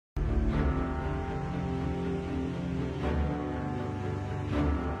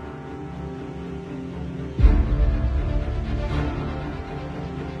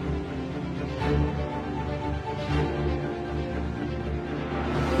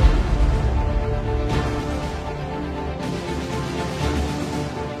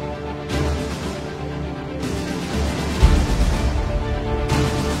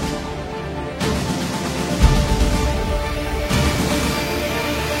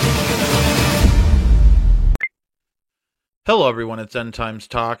Hello everyone, it's End Times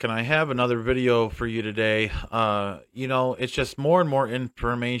Talk, and I have another video for you today. It's just more and more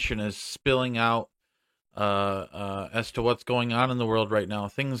information is spilling out as to what's going on in the world right now.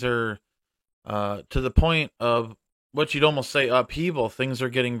 Things are to the point of what you'd almost say upheaval. Things are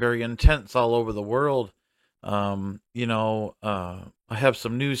getting very intense all over the world. I have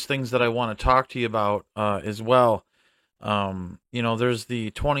some news things that I want to talk to you about as well. There's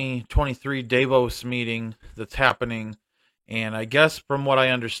the 2023 Davos meeting that's happening, and I guess from what I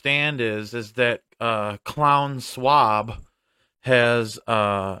understand is that Clown Swab has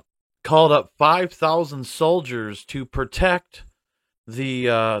called up 5,000 soldiers to protect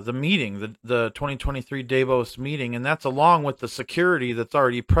the meeting, the 2023 Davos meeting, and that's along with the security that's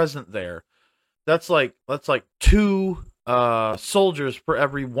already present there. That's like two soldiers for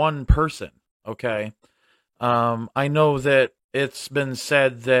every one person. Okay. I know that it's been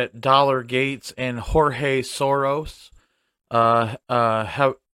said that Dollar Gates and Jorge Soros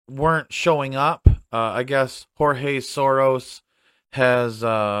have weren't showing up. I guess Jorge Soros has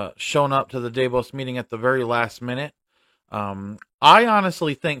shown up to the Davos meeting at the very last minute. I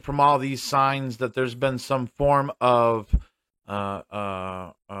honestly think from all these signs that there's been some form of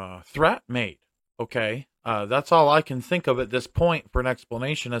threat made. Okay, that's all I can think of at this point for an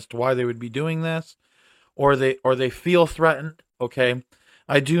explanation as to why they would be doing this, or they feel threatened. Okay,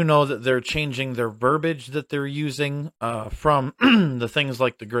 I do know that they're changing their verbiage that they're using from the things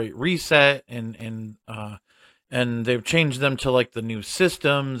like the Great Reset and they've changed them to like the new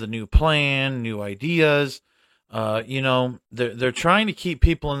system, the new plan, new ideas. They're trying to keep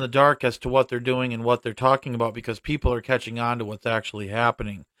people in the dark as to what they're doing and what they're talking about because people are catching on to what's actually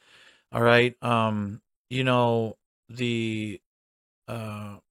happening. All right. The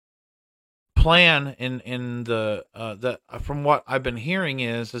uh, plan in the that from what I've been hearing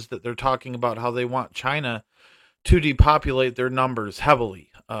is that they're talking about how they want China to depopulate their numbers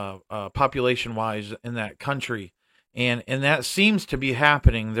heavily, population wise in that country, and that seems to be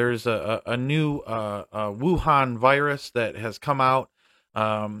happening. There's a new Wuhan virus that has come out.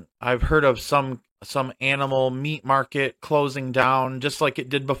 I've heard of some animal meat market closing down just like it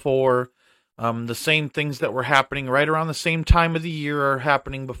did before. The same things that were happening right around the same time of the year are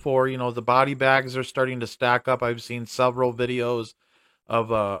happening before. The body bags are starting to stack up. I've seen several videos of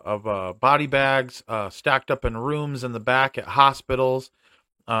body bags stacked up in rooms in the back at hospitals.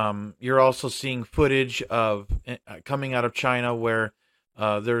 You're also seeing footage of coming out of China where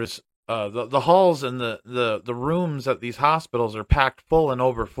there's the halls and the rooms at these hospitals are packed full and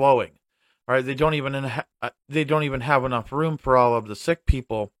overflowing. All right, they don't even have enough room for all of the sick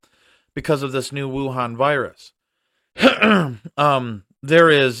people because of this new Wuhan virus. There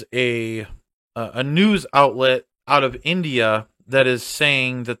is a news outlet out of India that is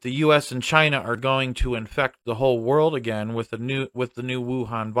saying that the U.S. and China are going to infect the whole world again with the new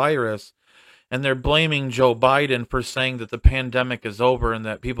Wuhan virus, and they're blaming Joe Biden for saying that the pandemic is over and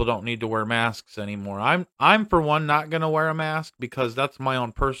that people don't need to wear masks anymore. I'm for one not going to wear a mask because that's my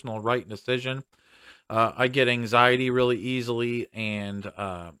own personal right and decision. I get anxiety really easily, and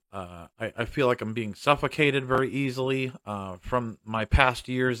I feel like I'm being suffocated very easily from my past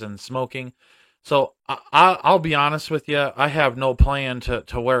years in smoking. So I'll be honest with you. I have no plan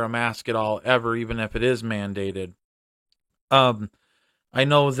to wear a mask at all, ever, even if it is mandated. Um, I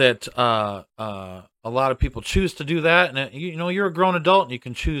know that a lot of people choose to do that, and you're a grown adult, and you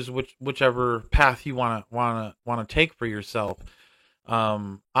can choose whichever path you want to take for yourself.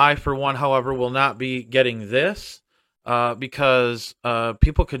 I, for one, however, will not be getting this because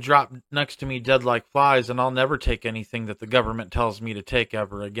people could drop next to me dead like flies, and I'll never take anything that the government tells me to take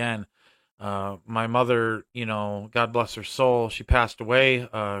ever again. My mother, God bless her soul, she passed away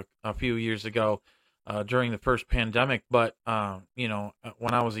a few years ago during the first pandemic. But,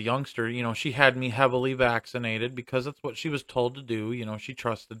 when I was a youngster, she had me heavily vaccinated because that's what she was told to do. She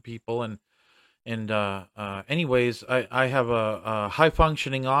trusted people, and anyways, I have a high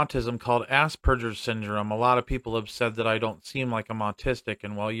functioning autism called Asperger's syndrome. A lot of people have said that I don't seem like I'm autistic,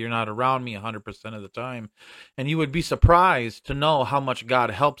 and well, you're not around me 100% of the time, and you would be surprised to know how much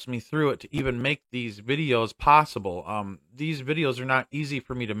God helps me through it to even make these videos possible. These videos are not easy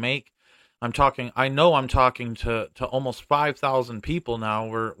for me to make. I know I'm talking to almost 5,000 people now.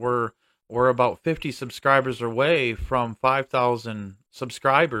 We're about 50 subscribers away from 5,000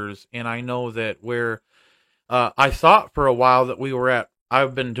 subscribers, and I know that I thought for a while that we were at.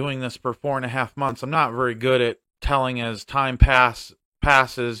 I've been doing this for 4.5 months. I'm not very good at telling as time passes,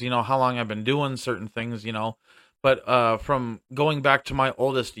 how long I've been doing certain things, But from going back to my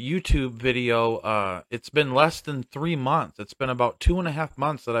oldest YouTube video, it's been less than 3 months. It's been about 2.5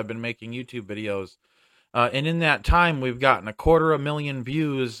 months that I've been making YouTube videos. And in that time, we've gotten 250,000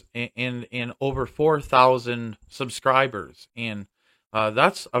 views and over 4,000 subscribers. And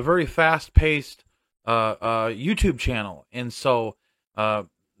that's a very fast-paced YouTube channel. And so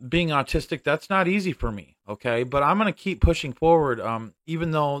being autistic, that's not easy for me, okay? But I'm going to keep pushing forward,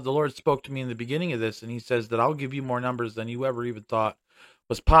 even though the Lord spoke to me in the beginning of this, and he says that I'll give you more numbers than you ever even thought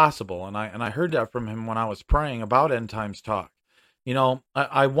was possible. And I heard that from him when I was praying about End Times Talk. You know,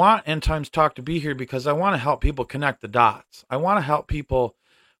 I want End Times Talk to be here because I want to help people connect the dots. I want to help people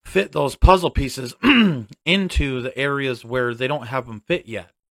fit those puzzle pieces into the areas where they don't have them fit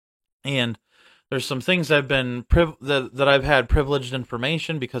yet. And there's some things I've been that I've had privileged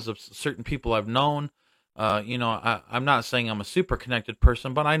information because of certain people I've known. You know, I'm not saying I'm a super connected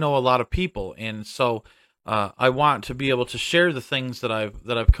person, but I know a lot of people, and so I want to be able to share the things that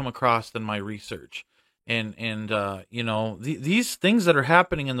I've come across in my research. And you know, these things that are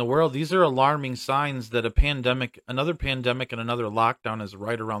happening in the world, these are alarming signs that another pandemic and another lockdown is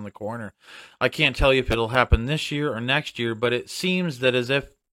right around the corner. I can't tell you if it'll happen this year or next year, but it seems that as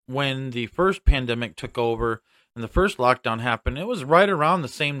if when the first pandemic took over and the first lockdown happened, it was right around the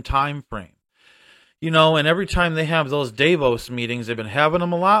same time frame. You know, and every time they have those Davos meetings, they've been having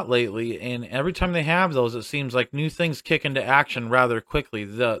them a lot lately, and every time they have those, it seems like new things kick into action rather quickly.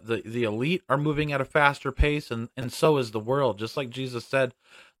 The elite are moving at a faster pace, and so is the world. Just like Jesus said,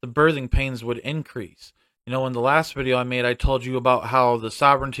 the birthing pains would increase. You know, in the last video I made, I told you about how the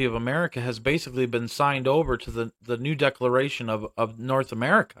sovereignty of America has basically been signed over to the new declaration of North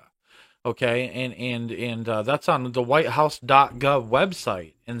America. Okay, and that's on the WhiteHouse.gov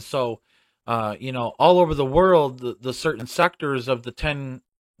website, and so. You know, all over the world, the certain sectors of the ten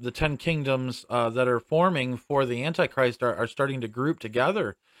kingdoms that are forming for the Antichrist are starting to group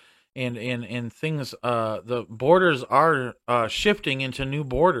together, and things. The borders are shifting into new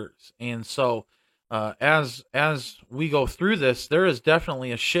borders, and so as we go through this, there is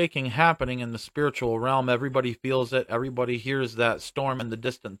definitely a shaking happening in the spiritual realm. Everybody feels it. Everybody hears that storm and the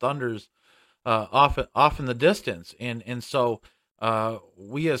distant thunders off in the distance, and so.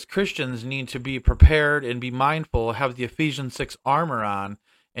 We as Christians need to be prepared and be mindful, have the Ephesians 6 armor on,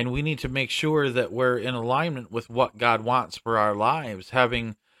 and we need to make sure that we're in alignment with what God wants for our lives,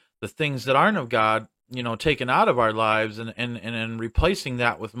 having the things that aren't of God, you know, taken out of our lives and replacing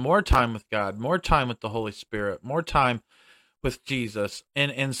that with more time with God, more time with the Holy Spirit, more time with Jesus.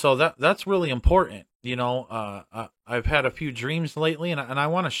 And so that's really important. You know, I've had a few dreams lately, and I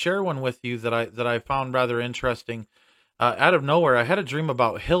want to share one with you that I found rather interesting. Out of nowhere, I had a dream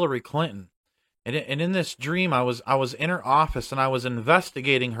about Hillary Clinton, and in this dream, I was in her office and I was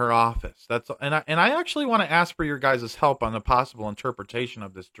investigating her office. And I actually want to ask for your guys' help on the possible interpretation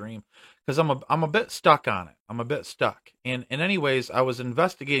of this dream, because I'm a bit stuck on it. I'm a bit stuck. And anyways, I was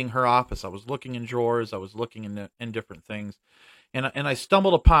investigating her office. I was looking in drawers. I was looking in different things, and I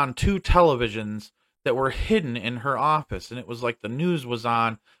stumbled upon two televisions that were hidden in her office, and it was like the news was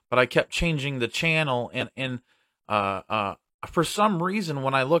on, but I kept changing the channel and for some reason,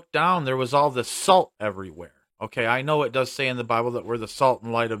 when I looked down, there was all this salt everywhere. Okay, I know it does say in the Bible that we're the salt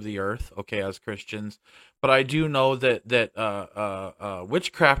and light of the earth, okay, as Christians, but I do know that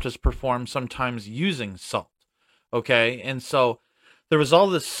witchcraft is performed sometimes using salt, okay, and so there was all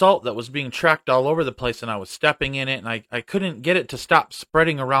this salt that was being tracked all over the place, and I was stepping in it, and I couldn't get it to stop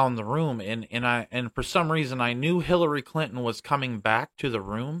spreading around the room, and for some reason, I knew Hillary Clinton was coming back to the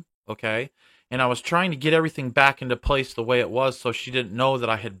room, okay. And I was trying to get everything back into place the way it was so she didn't know that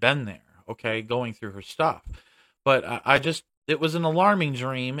I had been there, okay, going through her stuff. But it was an alarming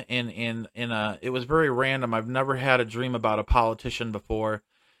dream, and it was very random. I've never had a dream about a politician before.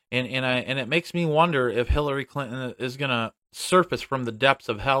 And it makes me wonder if Hillary Clinton is going to surface from the depths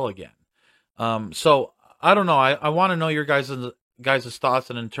of hell again. So I don't know. I want to know your guys' thoughts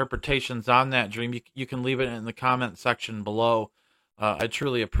and interpretations on that dream. You can leave it in the comment section below. I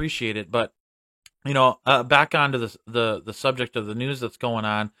truly appreciate it. But you know, back onto the subject of the news that's going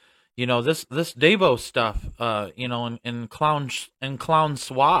on, you know, this Davos stuff, you know, and Clown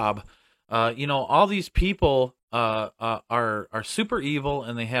Schwab, you know, all these people are super evil,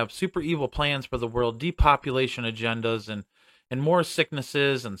 and they have super evil plans for the world, depopulation agendas, and more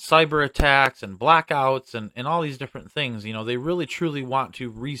sicknesses and cyber attacks and blackouts and all these different things. You know, they really truly want to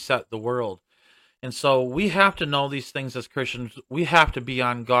reset the world. And so we have to know these things as Christians. We have to be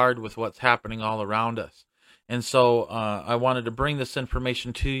on guard with what's happening all around us. And so I wanted to bring this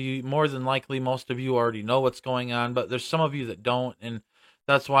information to you. More than likely, most of you already know what's going on, but there's some of you that don't. And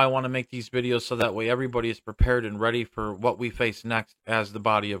that's why I want to make these videos, so that way everybody is prepared and ready for what we face next as the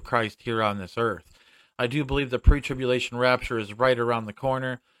body of Christ here on this earth. I do believe the pre-tribulation rapture is right around the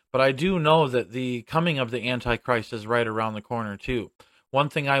corner, but I do know that the coming of the Antichrist is right around the corner too. One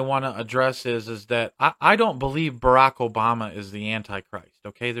thing I want to address is that I don't believe Barack Obama is the Antichrist.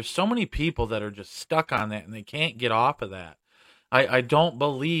 Okay, there's so many people that are just stuck on that and they can't get off of that. I don't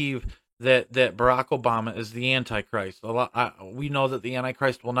believe that Barack Obama is the Antichrist. We know that the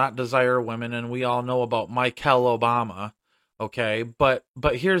Antichrist will not desire women, and we all know about Michelle Obama. Okay, but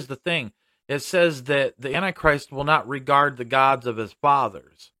here's the thing: it says that the Antichrist will not regard the gods of his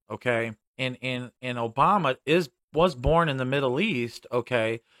fathers. Okay, and Obama was born in the Middle East.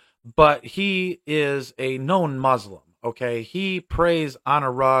 Okay, but he is a known Muslim. Okay, he prays on a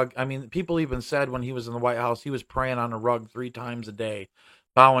rug. I mean, people even said when he was in the White House, he was praying on a rug 3 times a day,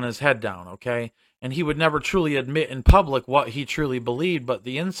 bowing his head down. Okay, and he would never truly admit in public what he truly believed, but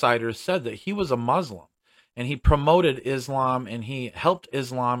the insiders said that he was a Muslim and he promoted Islam and he helped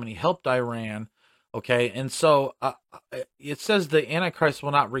Islam and he helped Iran. Okay, and so it says the Antichrist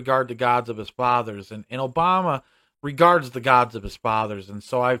will not regard the gods of his fathers, and Obama regards the gods of his fathers, and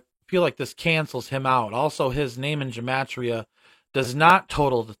so I feel like this cancels him out. Also, his name in gematria does not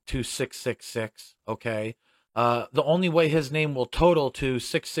total to 666. Okay, the only way his name will total to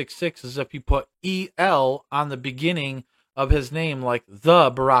 666 is if you put EL on the beginning of his name, like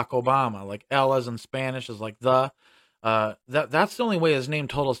the Barack Obama, like L as in Spanish is like the. That's the only way his name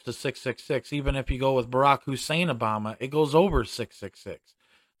totals to 666. Even if you go with Barack Hussein Obama, it goes over 666.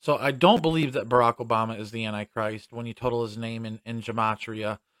 So I don't believe that Barack Obama is the Antichrist when you total his name in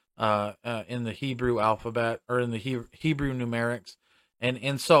gematria, in the Hebrew alphabet or in the Hebrew numerics.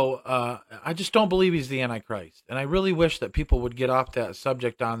 And so I just don't believe he's the Antichrist. And I really wish that people would get off that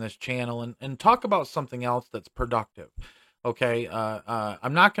subject on this channel and talk about something else that's productive. Okay,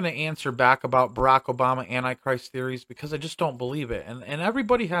 I'm not going to answer back about Barack Obama Antichrist theories because I just don't believe it. And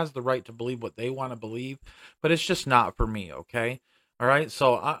everybody has the right to believe what they want to believe, but it's just not for me, okay? All right,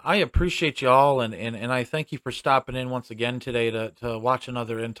 so I appreciate you all, and I thank you for stopping in once again today to watch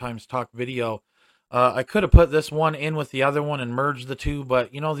another End Times Talk video. I could have put this one in with the other one and merged the two,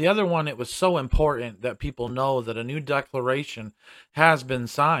 but, you know, the other one, it was so important that people know that a new declaration has been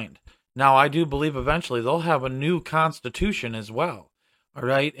signed. Now, I do believe eventually they'll have a new constitution as well, all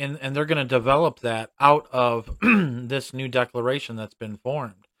right? And they're going to develop that out of this new declaration that's been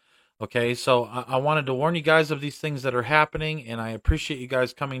formed, okay? So I wanted to warn you guys of these things that are happening, and I appreciate you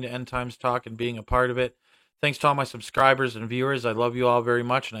guys coming to End Times Talk and being a part of it. Thanks to all my subscribers and viewers. I love you all very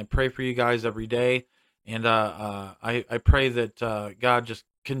much, and I pray for you guys every day. And I pray that God just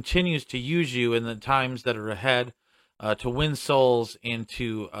continues to use you in the times that are ahead, to win souls and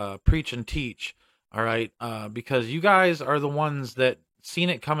to preach and teach, all right? Because you guys are the ones that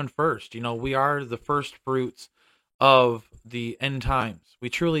seen it coming first. You know, we are the first fruits of the end times. We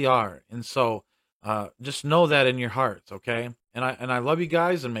truly are. And so just know that in your hearts, okay? And I love you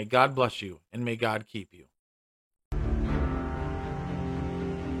guys, and may God bless you, and may God keep you.